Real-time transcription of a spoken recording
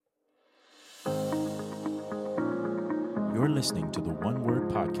You're listening to the One Word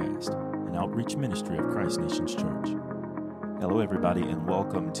Podcast, an outreach ministry of Christ Nations Church. Hello, everybody, and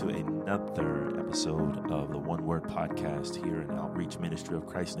welcome to another episode of the One Word Podcast here in outreach ministry of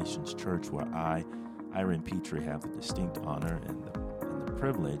Christ Nations Church, where I, Iron Petrie, have the distinct honor and the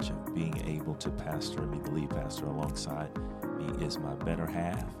privilege of being able to pastor and be the lead pastor. Alongside me is my better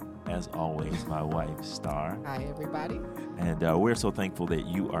half, as always, my wife, Star. Hi, everybody. And we're so thankful that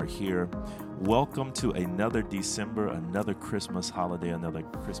you are here. Welcome to another December, another Christmas holiday, another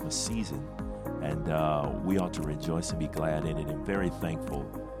Christmas season. And we ought to rejoice and be glad in it, and very thankful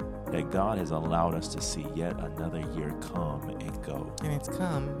that God has allowed us to see yet another year come and go. And it's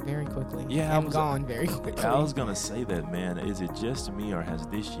come very quickly. Yeah, and gone very quickly. I was going to say that, man. Is it just me, or has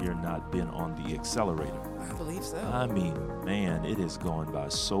this year not been on the accelerator? I believe so. I mean, man, it is going by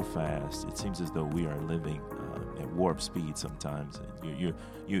so fast. It seems as though we are living at warp speed sometimes.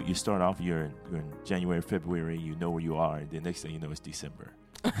 You start off, you're in January, February, you know where you are, and the next thing you know, it's December.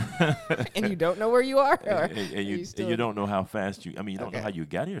 And you don't know where you are? And you don't know how fast you don't know how you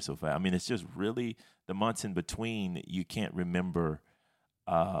got here so fast. I mean, it's just really the months in between, you can't remember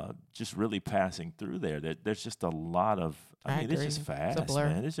just really passing through there. There's just a lot of, it's just fast,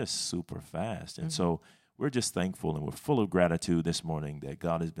 man. It's just super fast. And so we're just thankful, and we're full of gratitude this morning that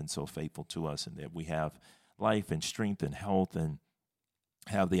God has been so faithful to us, and that we have life and strength and health and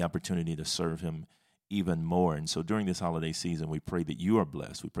have the opportunity to serve him even more. And so during this holiday season, we pray that you are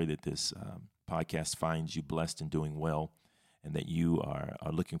blessed. We pray that this podcast finds you blessed and doing well, and that you are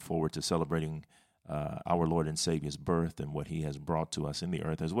looking forward to celebrating our Lord and Savior's birth and what he has brought to us in the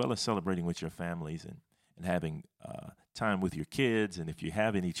earth, as well as celebrating with your families and having time with your kids. And if you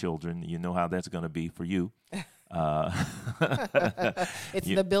have any children, you know how that's going to be for you. It's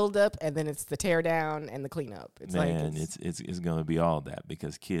the build up, and then it's the tear down and the cleanup. It's going to be all that,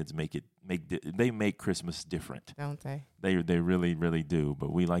 because kids make Christmas different, don't they? They really, really do.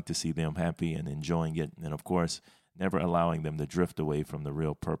 But we like to see them happy and enjoying it, and of course, never allowing them to drift away from the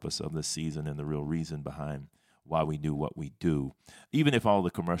real purpose of the season and the real reason behind why we do what we do, even if all the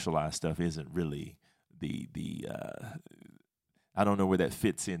commercialized stuff isn't really the I don't know where that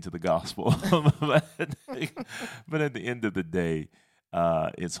fits into the gospel, but at the end of the day,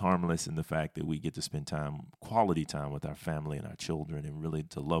 it's harmless in the fact that we get to spend quality time with our family and our children, and really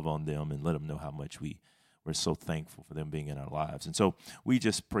to love on them and let them know how much we're so thankful for them being in our lives. And so we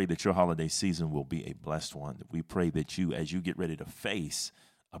just pray that your holiday season will be a blessed one. We pray that you, as you get ready to face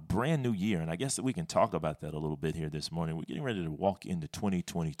a brand new year, and I guess that we can talk about that a little bit here this morning. We're getting ready to walk into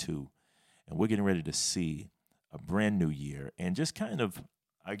 2022, and we're getting ready to see a brand new year. And just kind of,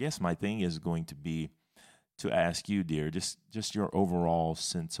 I guess my thing is going to be to ask you, dear, just your overall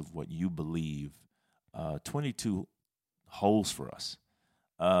sense of what you believe 22 holds for us.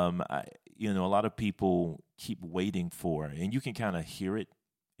 A lot of people keep waiting for, and you can kind of hear it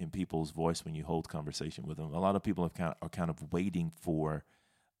in people's voice when you hold conversation with them. A lot of people are kind of waiting for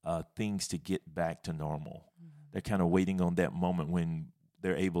things to get back to normal. Mm-hmm. They're kind of waiting on that moment when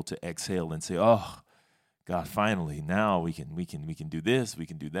they're able to exhale and say, "Oh, God, finally, now we can do this, we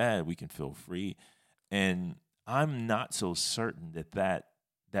can do that, we can feel free." And I'm not so certain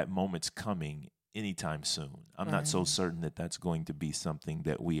that moment's coming anytime soon. I'm not so certain that that's going to be something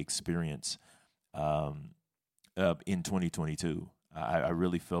that we experience in 2022. I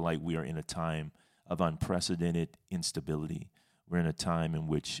really feel like we are in a time of unprecedented instability. We're in a time in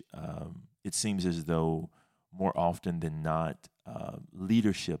which it seems as though more often than not,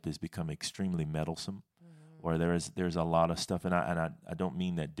 leadership has become extremely meddlesome. Or there's a lot of stuff, and I don't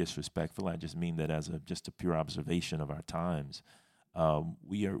mean that disrespectful. I just mean that as just a pure observation of our times.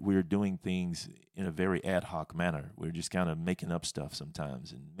 We are doing things in a very ad hoc manner. We're just kind of making up stuff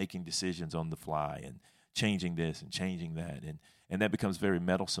sometimes and making decisions on the fly and changing this and changing that, and that becomes very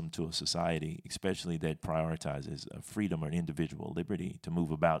meddlesome to a society, especially that prioritizes freedom or individual liberty to move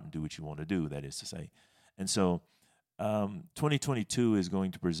about and do what you want to do. That is to say, and so. 2022 is going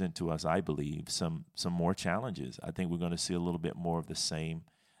to present to us, I believe, some more challenges. I think we're going to see a little bit more of the same.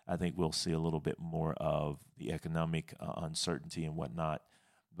 I think we'll see a little bit more of the economic uncertainty and whatnot.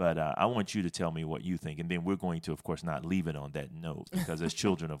 But I want you to tell me what you think. And then we're going to, of course, not leave it on that note, because as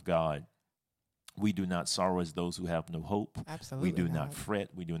children of God, we do not sorrow as those who have no hope. Absolutely we do not fret.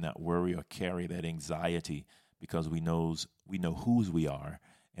 We do not worry or carry that anxiety, because we know whose we are,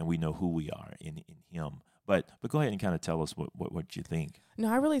 and we know who we are in him. But go ahead and kind of tell us what you think. No,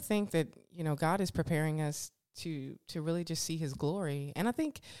 I really think that, God is preparing us to really just see his glory. And I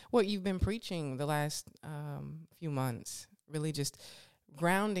think what you've been preaching the last few months, really just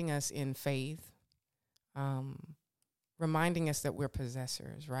grounding us in faith, reminding us that we're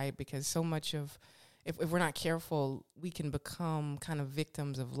possessors, right? Because so much of if we're not careful, we can become kind of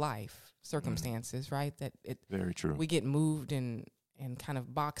victims of life circumstances, right? That Very true. we get moved and kind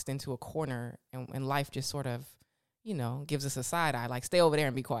of boxed into a corner, and life just sort of, gives us a side eye, like, stay over there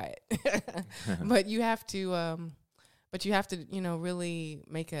and be quiet. But you have to, really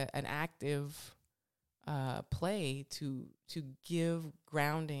make an active play to give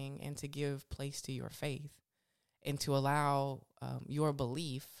grounding and to give place to your faith, and to allow your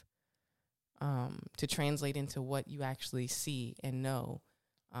belief to translate into what you actually see and know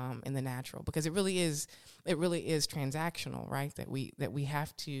in the natural, because it really is transactional, right? That we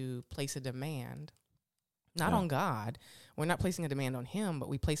have to place a demand, not on God. We're not placing a demand on him, but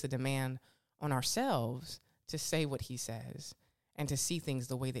we place a demand on ourselves to say what he says and to see things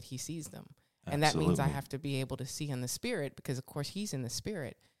the way that he sees them. And that means I have to be able to see in the spirit, because of course he's in the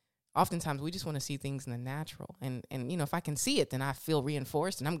spirit. Oftentimes we just want to see things in the natural, and if I can see it, then I feel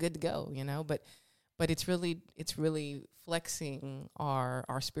reinforced and I'm good to go, but it's really flexing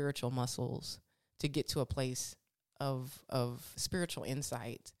our spiritual muscles to get to a place of spiritual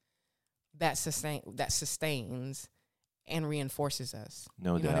insight that sustains and reinforces us.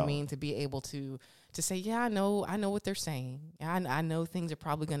 No doubt. You know what I mean? To be able to say, yeah, I know what they're saying. I know things are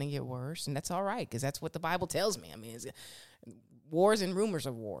probably going to get worse, and that's all right, because that's what the Bible tells me. I mean, it's wars and rumors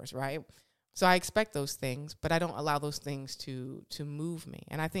of wars, right? So I expect those things, but I don't allow those things to move me.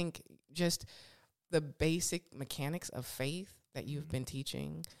 And I think just the basic mechanics of faith that you've been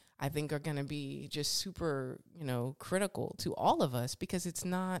teaching, I think, are going to be just super, critical to all of us, because it's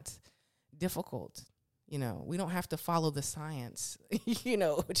not difficult. We don't have to follow the science,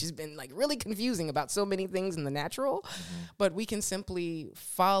 which has been like really confusing about so many things in the natural, but we can simply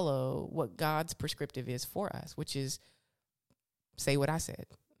follow what God's prescriptive is for us, which is say what I said.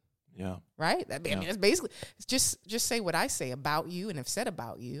 Yeah. Right? I mean, it's basically, it's just say what I say about you and have said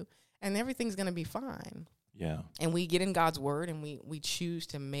about you, and everything's going to be fine. Yeah. And we get in God's word, and we choose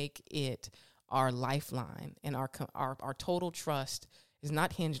to make it our lifeline, and our total trust is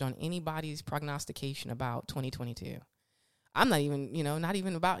not hinged on anybody's prognostication about 2022. I'm not even, not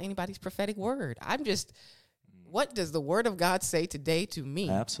even about anybody's prophetic word. I'm just, what does the word of God say today to me?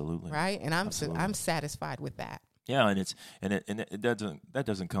 Absolutely. Right? And I'm satisfied with that. Yeah, and that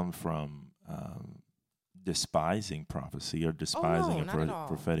doesn't come from despising prophecy or despising a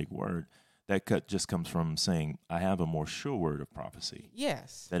prophetic word. That just comes from saying, I have a more sure word of prophecy.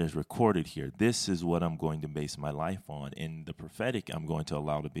 Yes. That is recorded here. This is what I'm going to base my life on. And the prophetic, I'm going to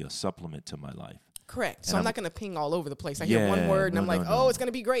allow to be a supplement to my life. Correct. So I'm not going to ping all over the place. I hear one word and I'm like, it's going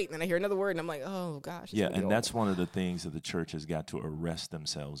to be great. And then I hear another word and I'm like, oh, gosh. Yeah, and that's one of the things that the church has got to arrest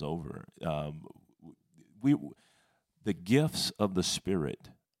themselves over. The gifts of the Spirit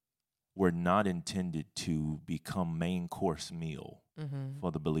were not intended to become main course meal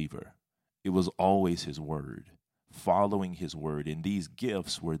for the believer. It was always his word, following his word. And these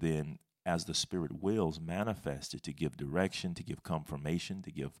gifts were then, as the Spirit wills, manifested to give direction, to give confirmation,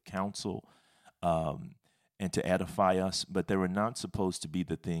 to give counsel, and to edify us. But they were not supposed to be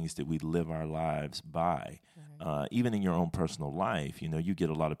the things that we live our lives by. Even in your own personal life, you get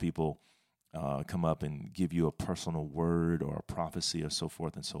a lot of people come up and give you a personal word or a prophecy or so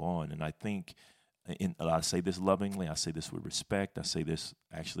forth and so on. And I think, I say this lovingly, I say this with respect, I say this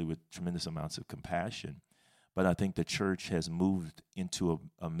actually with tremendous amounts of compassion, but I think the church has moved into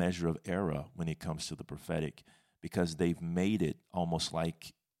a measure of error when it comes to the prophetic, because they've made it almost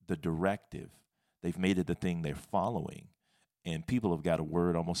like the directive. They've made it the thing they're following, and people have got a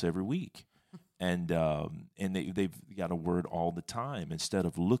word almost every week. And they've got a word all the time, instead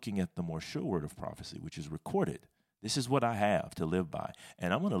of looking at the more sure word of prophecy, which is recorded. This is what I have to live by,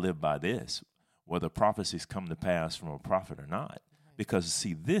 and I'm going to live by this, whether prophecies come to pass from a prophet or not. Because,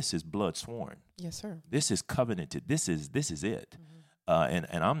 see, this is blood sworn. Yes, sir. This is covenanted. This is it. And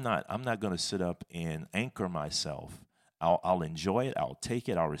I'm not going to sit up and anchor myself. I'll enjoy it. I'll take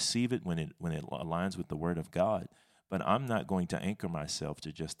it. I'll receive it when it aligns with the word of God. But I'm not going to anchor myself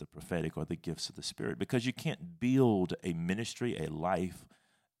to just the prophetic or the gifts of the Spirit, because you can't build a ministry, a life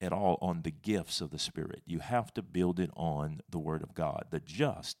at all on the gifts of the Spirit. You have to build it on the word of God. The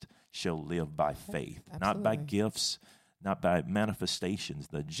just shall live by faith, not by gifts, not by manifestations.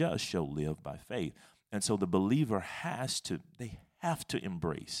 The just shall live by faith. And so the believer they have to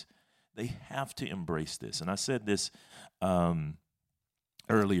embrace this. And I said this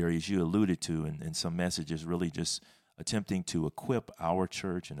earlier, as you alluded to, in some messages, really just attempting to equip our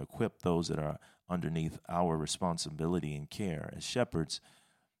church and equip those that are underneath our responsibility and care as shepherds,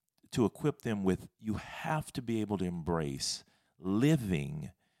 to equip them with, you have to be able to embrace living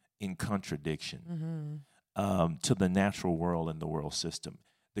in contradiction to the natural world and the world system.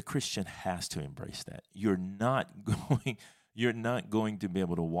 the Christian has to embrace that. You're not going to be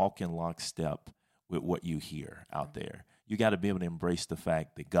able to walk in lockstep with what you hear out there. You got to be able to embrace the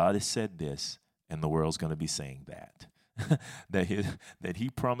fact that God has said this and the world's going to be saying that. that he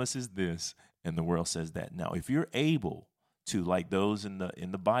promises this and the world says that. Now, if you're able to, like those in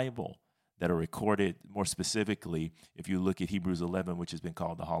the Bible that are recorded, more specifically, if you look at Hebrews 11, which has been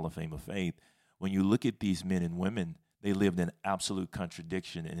called the Hall of Fame of Faith, when you look at these men and women, they lived in absolute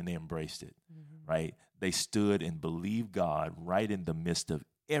contradiction and they embraced it, right? They stood and believed God right in the midst of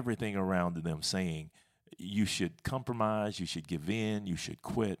everything around them saying, you should compromise, you should give in, you should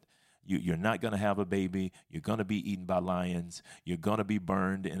quit. You're not going to have a baby. You're going to be eaten by lions. You're going to be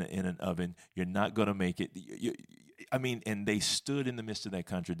burned in an oven. You're not going to make it. And they stood in the midst of that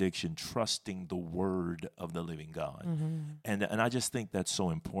contradiction, trusting the word of the living God. And I just think that's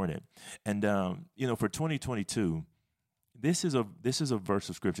so important. And, for 2022, this is a verse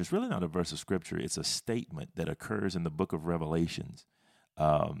of Scripture. It's really not a verse of Scripture. It's a statement that occurs in the book of Revelations.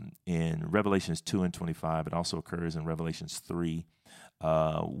 In Revelations 2 and 25, it also occurs in Revelations 3,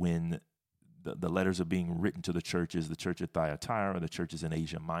 when the letters are being written to the churches, the church at Thyatira, the churches in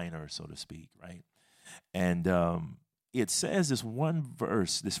Asia Minor, so to speak, right? And it says this one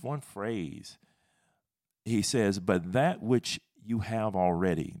verse, this one phrase. He says, but that which you have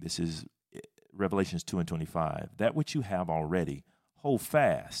already, this is Revelations 2 and 25, that which you have already, hold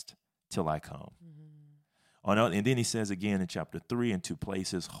fast till I come. And then he says again in chapter 3 in 2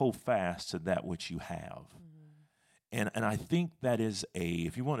 places, hold fast to that which you have. And I think that is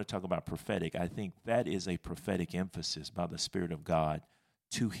if you want to talk about prophetic, I think that is a prophetic emphasis by the Spirit of God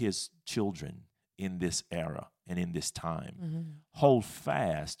to his children in this era and in this time. Hold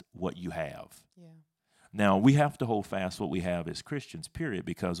fast what you have. Yeah. Now, we have to hold fast what we have as Christians, period,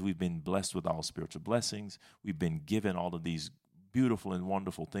 because we've been blessed with all spiritual blessings. We've been given all of these beautiful and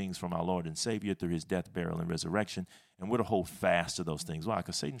wonderful things from our Lord and Savior through his death, burial, and resurrection, and we're to hold fast to those things. Why?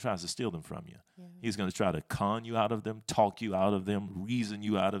 Because Satan tries to steal them from you. Yeah. He's going to try to con you out of them, talk you out of them, reason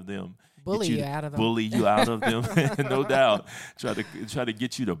you out of them, bully you out of them, no doubt. Try to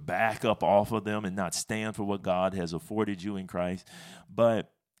get you to back up off of them and not stand for what God has afforded you in Christ.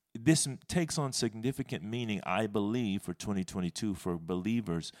 But this takes on significant meaning, I believe, for 2022 for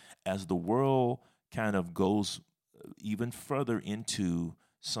believers as the world kind of goes even further into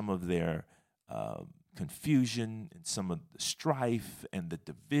some of their confusion and some of the strife and the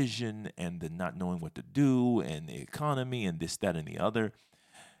division and the not knowing what to do and the economy and this, that, and the other.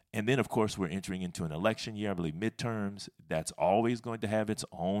 And then, of course, we're entering into an election year, I believe midterms. That's always going to have its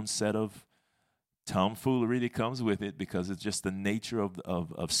own set of tomfoolery that comes with it because it's just the nature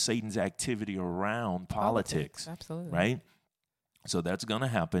of Satan's activity around politics. Absolutely. Right? So that's going to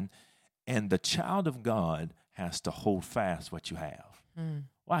happen. And the child of God has to hold fast what you have.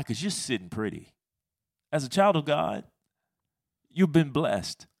 Why? Because you're sitting pretty. As a child of God, you've been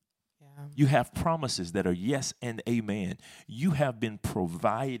blessed. Yeah. You have promises that are yes and amen. You have been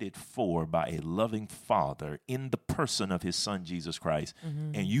provided for by a loving Father in the person of his Son, Jesus Christ.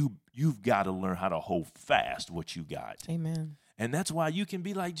 And you've got to learn how to hold fast what you got. Amen. And that's why you can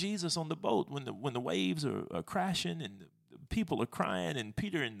be like Jesus on the boat when the waves are crashing and people are crying, and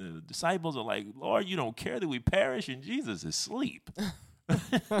Peter and the disciples are like, Lord, you don't care that we perish, and Jesus is asleep.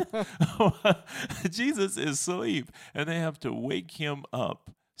 Jesus is asleep, and they have to wake him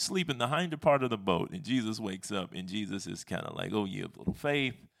up, sleep in the hinder part of the boat, and Jesus wakes up, and Jesus is kind of like, oh, you have little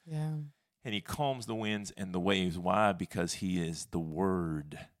faith. Yeah. And he calms the winds and the waves. Why? Because he is the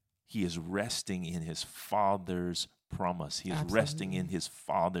Word. He is resting in his Father's promise. He is resting in his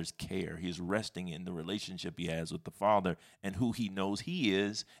Father's care. He is resting in the relationship he has with the Father and who he knows he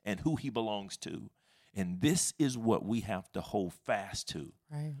is and who he belongs to. And this is what we have to hold fast to.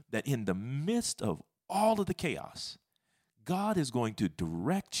 Right. That in the midst of all of the chaos, God is going to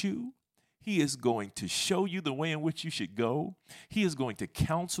direct you. He is going to show you the way in which you should go. He is going to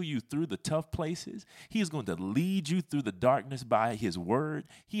counsel you through the tough places. He is going to lead you through the darkness by his word.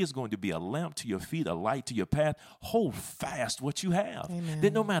 He is going to be a lamp to your feet, a light to your path. Hold fast what you have. Amen.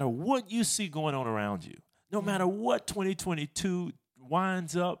 That no matter what you see going on around you, no matter what 2022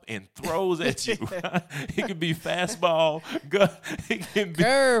 winds up and throws at you. It can be fastball, it can be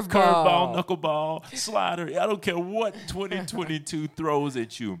curveball, knuckleball, slider. I don't care what 2022 throws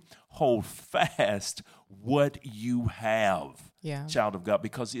at you. Hold fast what you have, child of God,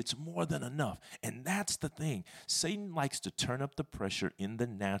 because it's more than enough. And that's the thing. Satan likes to turn up the pressure in the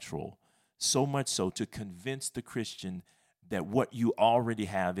natural, so much so to convince the Christian that what you already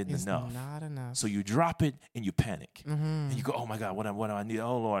have isn't It's enough. not enough. So you drop it and you panic. Mm-hmm. And you go, oh, my God, what do I need?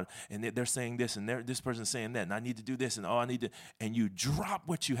 Oh, Lord. And they're saying this, and this person's saying that, and I need to do this, and I need to. And you drop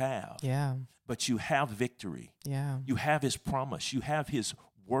what you have. Yeah. But you have victory. Yeah. You have his promise. You have his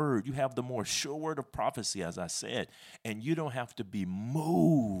word. You have the more sure word of prophecy, as I said. And you don't have to be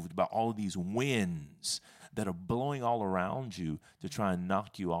moved by all of these winds that are blowing all around you to try and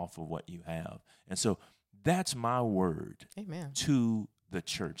knock you off of what you have. And so that's my word Amen. to the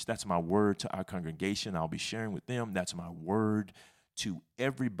church. That's my word to our congregation. I'll be sharing with them. That's my word to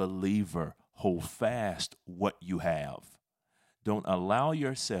every believer. Hold fast what you have. Don't allow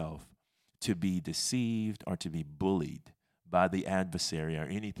yourself to be deceived or to be bullied by the adversary or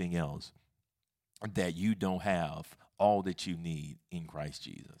anything else that you don't have all that you need in Christ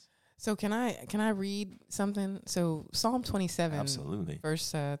Jesus. So can I read something? So Psalm 27, Absolutely.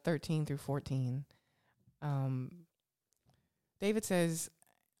 verse 13 through 14. David says,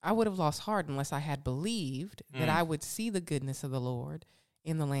 I would have lost heart unless I had believed that I would see the goodness of the Lord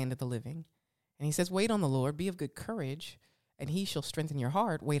in the land of the living. And he says, wait on the Lord, be of good courage, and he shall strengthen your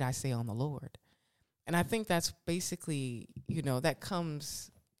heart. Wait, I say, on the Lord. And I think that's basically, that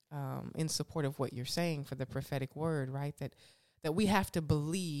comes in support of what you're saying for the prophetic word, right? That we have to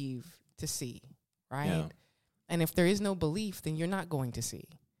believe to see, right? Yeah. And if there is no belief, then you're not going to see,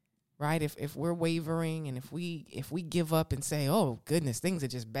 right? If we're wavering and if we give up and say, oh, goodness, things are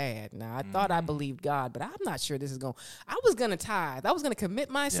just bad. Now, I thought I believed God, but I'm not sure this is I was going to tithe. I was going to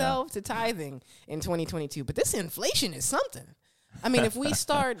commit myself to tithing in 2022, but this inflation is something. I mean, if we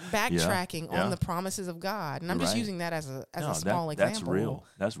start backtracking on the promises of God, and I'm just using that as a small example. That's real.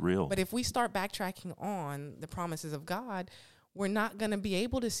 That's real. But if we start backtracking on the promises of God, we're not going to be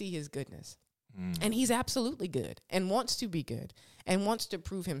able to see his goodness. And he's absolutely good and wants to be good and wants to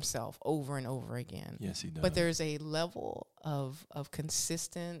prove himself over and over again. Yes, he does. But there's a level of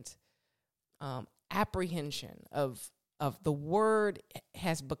consistent apprehension of the word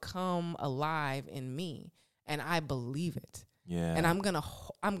has become alive in me, and I believe it. Yeah. And I'm gonna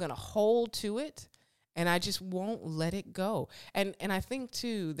hold to it, and I just won't let it go. And I think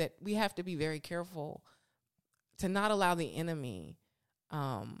too that we have to be very careful to not allow the enemy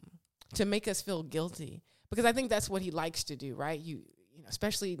to make us feel guilty, because I think that's what he likes to do, right? You know,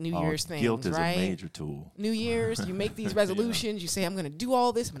 especially New Year's things, guilt is right? a major tool. New Year's, you make these resolutions. You say, I'm going to do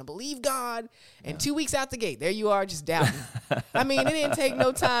all this. I'm going to believe God. And 2 weeks out the gate, there you are just doubting. I mean, it didn't take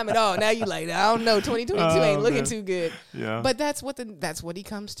no time at all. Now you're like, I don't know, 2022 ain't looking too good. Yeah. But that's what he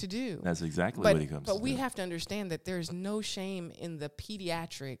comes to do. That's exactly what he comes to do. But we have to understand that there's no shame in the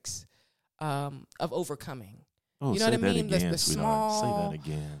pediatrics of overcoming. Oh, you know what I mean? Again, The small, say that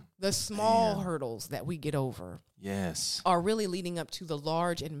again. The small hurdles that we get over. Yes. Are really leading up to the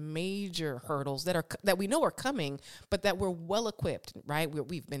large and major hurdles that we know are coming, but that we're well equipped, right?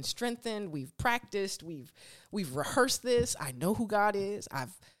 We've been strengthened, we've practiced, we've rehearsed this. I know who God is.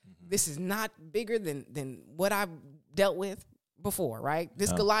 This is not bigger than what I've dealt with before, right?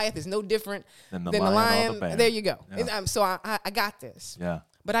 This Goliath is no different than the lion. There you go. Yeah. So I got this. Yeah.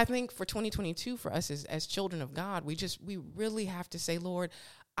 But I think for 2022, for us as children of God, we really have to say, Lord,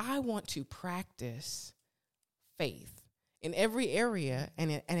 I want to practice faith in every area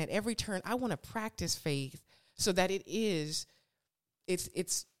and at every turn. I want to practice faith so that it's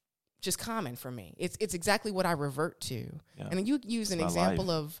just common for me. It's exactly what I revert to. Yeah. And you use an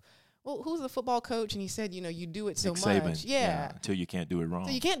example of, well, who's the football coach? And he said, you do it so much. Yeah. Until you can't do it wrong.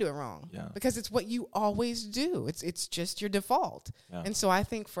 So you can't do it wrong. Yeah. Because it's what you always do. It's just your default. Yeah. And so I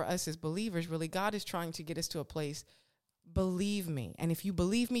think for us as believers, really, God is trying to get us to a place, believe me. And if you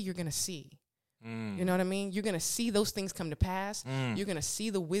believe me, you're going to see. You know what I mean? You're going to see those things come to pass. You're going to see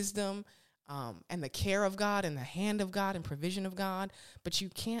the wisdom and the care of God and the hand of God and provision of God. But you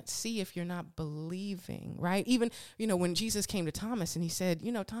can't see if you're not believing, right? Even, when Jesus came to Thomas and he said,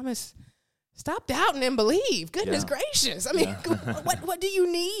 Thomas, stop doubting and believe. Goodness gracious. I mean, what do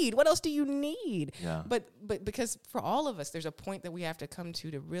you need? What else do you need? Yeah. But because for all of us, there's a point that we have to come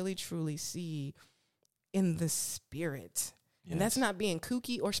to really, truly see in the spirit. Yes. And that's not being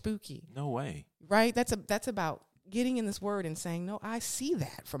kooky or spooky. No way. Right? That's about getting in this word and saying, no, I see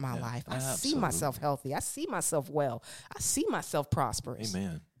that for my life. I see myself healthy. I see myself well. I see myself prosperous.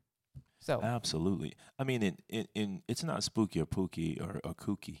 Amen. So absolutely. I mean, it's not spooky or pooky or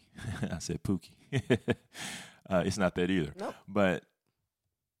kooky. I said pooky. It's not that either. Nope. But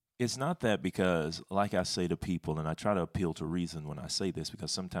it's not that, because, like I say to people, and I try to appeal to reason when I say this,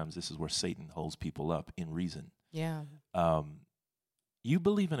 because sometimes this is where Satan holds people up in reason. Yeah. You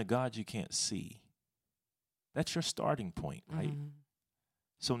believe in a God you can't see. That's your starting point, right?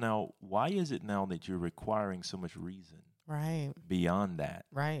 So now, why is it now that you're requiring so much reason Right. beyond that.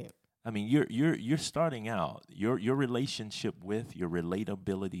 Right. I mean, you're starting out. Your relationship with, your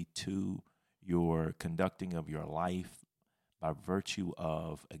relatability to, your conducting of your life by virtue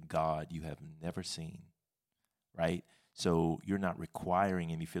of a God you have never seen, right? So you're not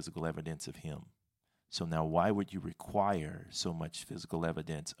requiring any physical evidence of him. So now why would you require so much physical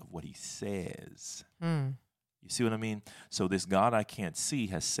evidence of what he says? Mm. You see what I mean? So this God I can't see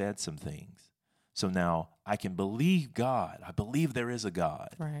has said some things. So now I can believe God. I believe there is a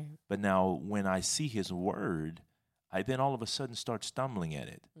God. Right. But now when I see his word, I then all of a sudden start stumbling at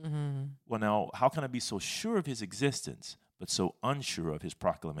it. Mm-hmm. Well, now, how can I be so sure of his existence, but so unsure of his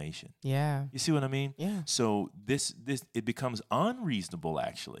proclamation? Yeah. You see what I mean? Yeah. So this it becomes unreasonable,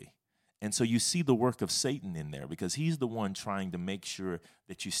 actually. And so you see the work of Satan in there, because he's the one trying to make sure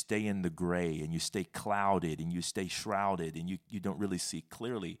that you stay in the gray and you stay clouded and you stay shrouded and you don't really see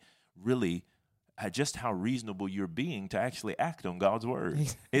clearly, really, just how reasonable you're being to actually act on God's word.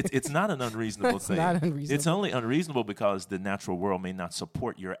 It's not an unreasonable It's thing. not unreasonable. It's only unreasonable because the natural world may not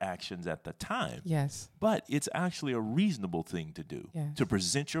support your actions at the time. Yes. But it's actually a reasonable thing to do, Yes. to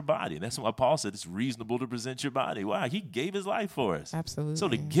present your body. That's why Paul said it's reasonable to present your body. Wow, he gave his life for us. Absolutely. So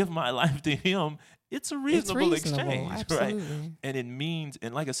to give my life to him, it's a reasonable exchange, Absolutely. right? And it means,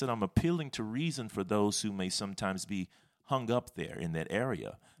 and like I said, I'm appealing to reason for those who may sometimes be hung up there in that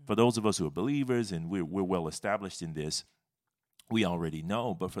area. For those of us who are believers and we're well established in this, we already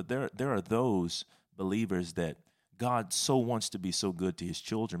know. But for there are those believers that God so wants to be so good to his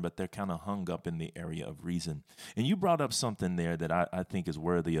children, but they're kind of hung up in the area of reason. And you brought up something there that I think is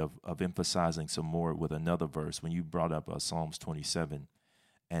worthy of emphasizing some more with another verse when you brought up Psalms 27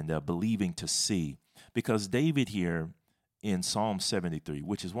 and believing to see. Because David here in Psalm 73,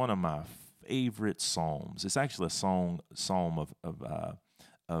 which is one of my favorite psalms, it's actually a psalm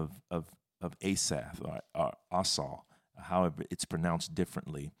of Asaph or Asaph, however it's pronounced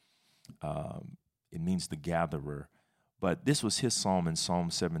differently. It means the gatherer. But this was his psalm in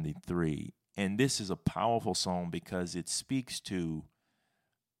Psalm 73. And this is a powerful psalm because it speaks to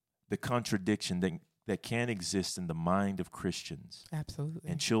the contradiction that can exist in the mind of Christians. Absolutely.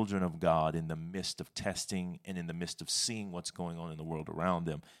 And children of God in the midst of testing and in the midst of seeing what's going on in the world around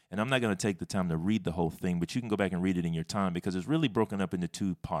them. And I'm not going to take the time to read the whole thing, but you can go back and read it in your time because it's really broken up into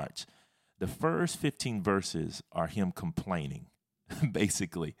two parts. The first 15 verses are him complaining,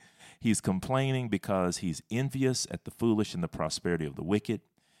 basically. He's complaining because he's envious at the foolish and the prosperity of the wicked.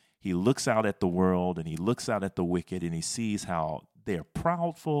 He looks out at the world and he looks out at the wicked and he sees how they're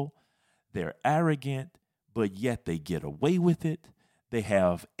proudful, they're arrogant, but yet they get away with it. They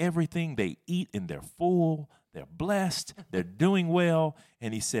have everything. They eat and they're full. They're blessed. They're doing well.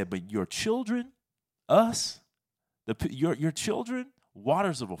 And he said, but your children, us, your children,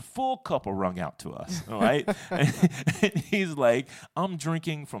 waters of a full cup are wrung out to us, all right? And he's like, I'm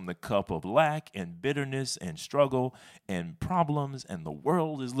drinking from the cup of lack and bitterness and struggle and problems, and the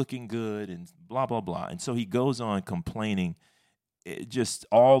world is looking good and blah, blah, blah. And so he goes on complaining just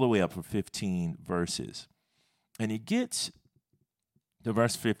all the way up for 15 verses. And he gets to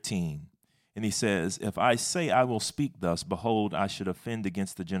verse 15, and he says, if I say I will speak thus, behold, I should offend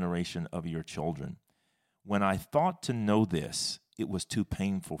against the generation of your children. When I thought to know this, it was too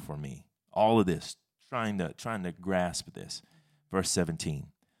painful for me. All of this, trying to grasp this. Verse 17,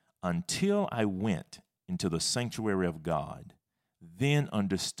 until I went into the sanctuary of God, then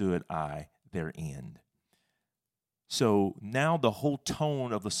understood I their end. So now the whole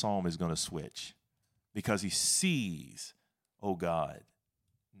tone of the psalm is going to switch because he sees, oh God,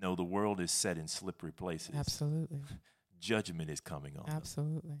 no, the world is set in slippery places. Absolutely. Judgment is coming on.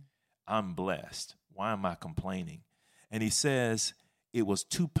 Absolutely. I'm blessed. Why am I complaining? And he says it was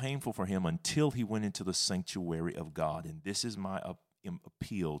too painful for him until he went into the sanctuary of God. And this is my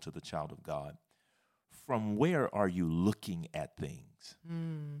appeal to the child of God. From where are you looking at things?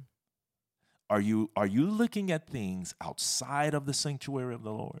 Mm. Are you looking at things outside of the sanctuary of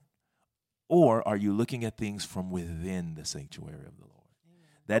the Lord? Or are you looking at things from within the sanctuary of the Lord? Amen.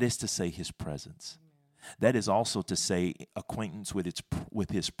 That is to say his presence. Amen. That is also to say acquaintance with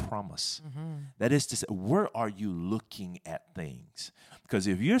his promise. Mm-hmm. That is to say, where are you looking at things? Because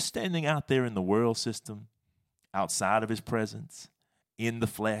if you're standing out there in the world system, outside of his presence, in the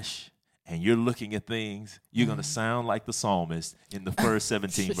flesh, and you're looking at things, you're going to sound like the psalmist in the first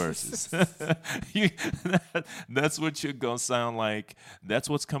 17 verses. That's what you're going to sound like. That's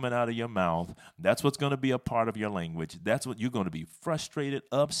what's coming out of your mouth. That's what's going to be a part of your language. That's what you're going to be frustrated,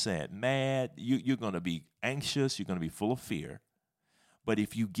 upset, mad. You're going to be anxious. You're going to be full of fear. But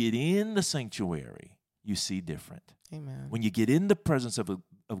if you get in the sanctuary, you see different. Amen. When you get in the presence of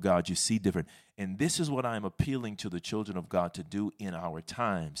of God, you see different. And this is what I'm appealing to the children of God to do in our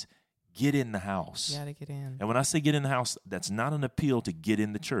times. Get in the house. You gotta get in. And when I say get in the house, that's not an appeal to get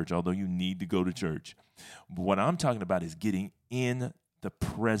in the church, although you need to go to church. But what I'm talking about is getting in the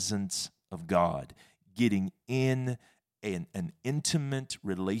presence of God, getting in an intimate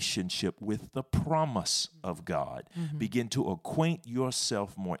relationship with the promise of God. Mm-hmm. Begin to acquaint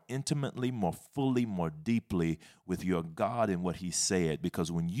yourself more intimately, more fully, more deeply with your God and what he said.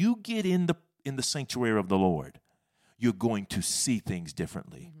 Because when you get in the sanctuary of the Lord, you're going to see things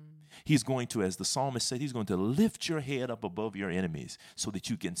differently. Mm-hmm. He's going to, as the psalmist said, he's going to lift your head up above your enemies so that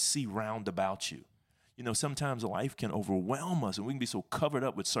you can see round about you. You know, sometimes life can overwhelm us and we can be so covered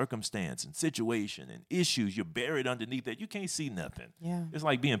up with circumstance and situation and issues. You're buried underneath that. You can't see nothing. Yeah. It's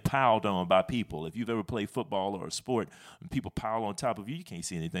like being piled on by people. If you've ever played football or a sport and people pile on top of you, you can't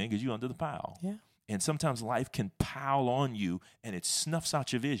see anything because you're under the pile. Yeah. And sometimes life can pile on you and it snuffs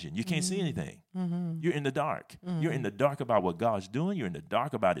out your vision. You can't see anything. Mm-hmm. You're in the dark. Mm-hmm. You're in the dark about what God's doing. You're in the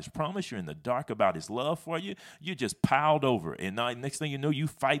dark about his promise. You're in the dark about his love for you. You're just piled over. And now, next thing you know, you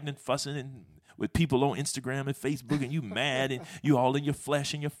fighting and fussing and with people on Instagram and Facebook, and you mad and you all in your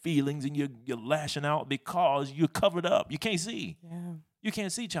flesh and your feelings and you're lashing out because you're covered up. You can't see. Yeah. You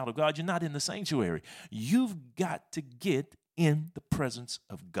can't see, child of God. You're not in the sanctuary. You've got to get in the presence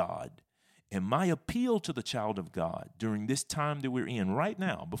of God. And my appeal to the child of God during this time that we're in right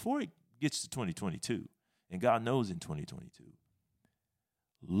now, before it gets to 2022, and God knows in 2022,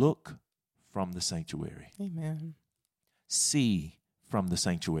 look from the sanctuary. Amen. See from the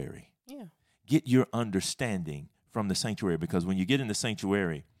sanctuary. Yeah. Get your understanding from the sanctuary, because when you get in the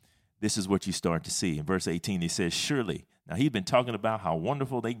sanctuary, this is what you start to see. In verse 18, he says, surely. Now, he's been talking about how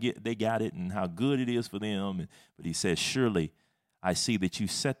wonderful they got it and how good it is for them. But he says, surely I see that you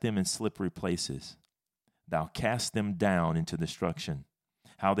set them in slippery places. Thou cast them down into destruction.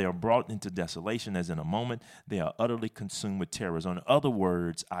 How they are brought into desolation as in a moment. They are utterly consumed with terrors. In other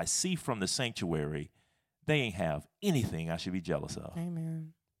words, I see from the sanctuary, they ain't have anything I should be jealous of.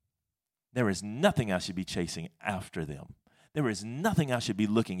 Amen. There is nothing I should be chasing after them. There is nothing I should be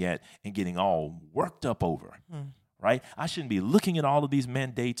looking at and getting all worked up over, right? I shouldn't be looking at all of these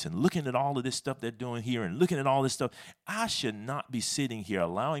mandates and looking at all of this stuff they're doing here and looking at all this stuff. I should not be sitting here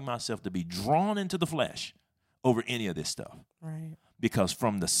allowing myself to be drawn into the flesh over any of this stuff. Right. Because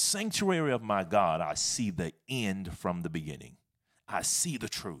from the sanctuary of my God, I see the end from the beginning. I see the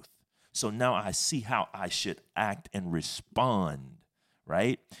truth. So now I see how I should act and respond,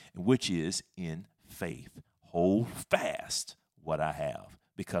 right? Which is in faith. Hold fast what I have,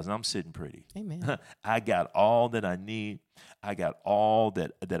 because I'm sitting pretty. Amen. I got all that I need. I got all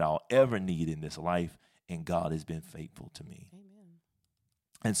that I'll ever need in this life, and God has been faithful to me. Amen.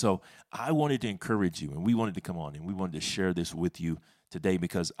 And so I wanted to encourage you, and we wanted to come on, and we wanted to share this with you today,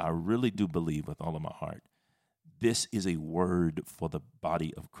 because I really do believe with all of my heart, this is a word for the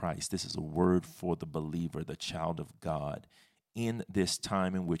body of Christ. This is a word for the believer, the child of God, in this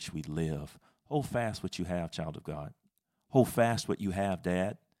time in which we live. Hold fast what you have, child of God. Hold fast what you have,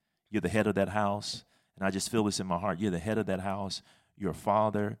 Dad. You're the head of that house. And I just feel this in my heart. You're the head of that house. You're a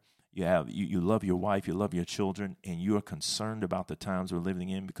father. You love your wife. You love your children. And you're concerned about the times we're living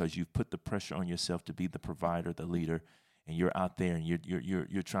in, because you've put the pressure on yourself to be the provider, the leader. And you're out there and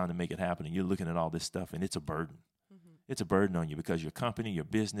you're trying to make it happen. And you're looking at all this stuff, and it's a burden. It's a burden on you, because your company, your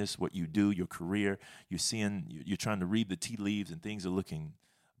business, what you do, your career, you're trying to read the tea leaves and things are looking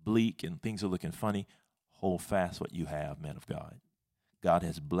bleak and things are looking funny. Hold fast what you have, man of God. God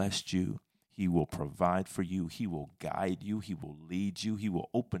has blessed you. He will provide for you. He will guide you. He will lead you. He will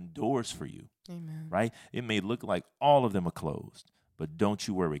open doors for you. Amen. Right? It may look like all of them are closed, but don't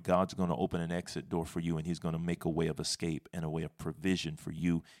you worry. God's going to open an exit door for you, and he's going to make a way of escape and a way of provision for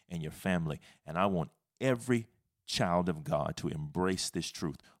you and your family. And I want every child of God to embrace this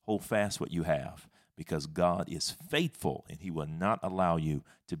truth. Hold fast what you have, because God is faithful, and he will not allow you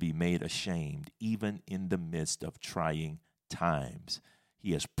to be made ashamed, even in the midst of trying times.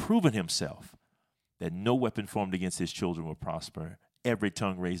 He has proven himself that no weapon formed against his children will prosper. Every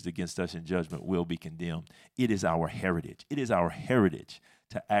tongue raised against us in judgment will be condemned. It is our heritage. It is our heritage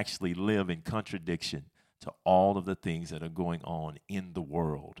to actually live in contradiction to all of the things that are going on in the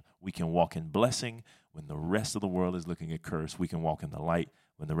world. We can walk in blessing when the rest of the world is looking at curse. We can walk in the light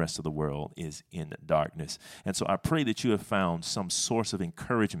when the rest of the world is in darkness. And so I pray that you have found some source of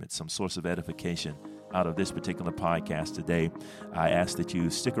encouragement, some source of edification out of this particular podcast today. I ask that you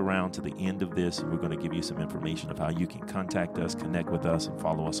stick around to the end of this, and we're going to give you some information of how you can contact us, connect with us, and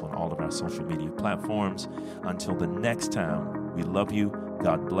follow us on all of our social media platforms. Until the next time, we love you.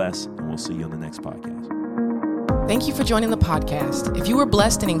 God bless, and we'll see you on the next podcast. Thank you for joining the podcast. If you were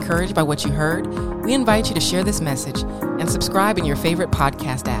blessed and encouraged by what you heard, we invite you to share this message and subscribe in your favorite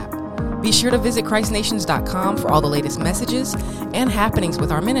podcast app. Be sure to visit ChristNations.com for all the latest messages and happenings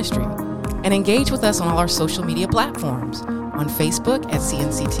with our ministry. And engage with us on all our social media platforms, on Facebook at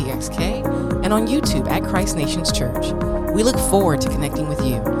CNCTXK and on YouTube at Christ Nations Church. We look forward to connecting with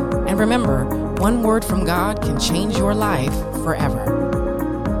you. And remember, one word from God can change your life forever.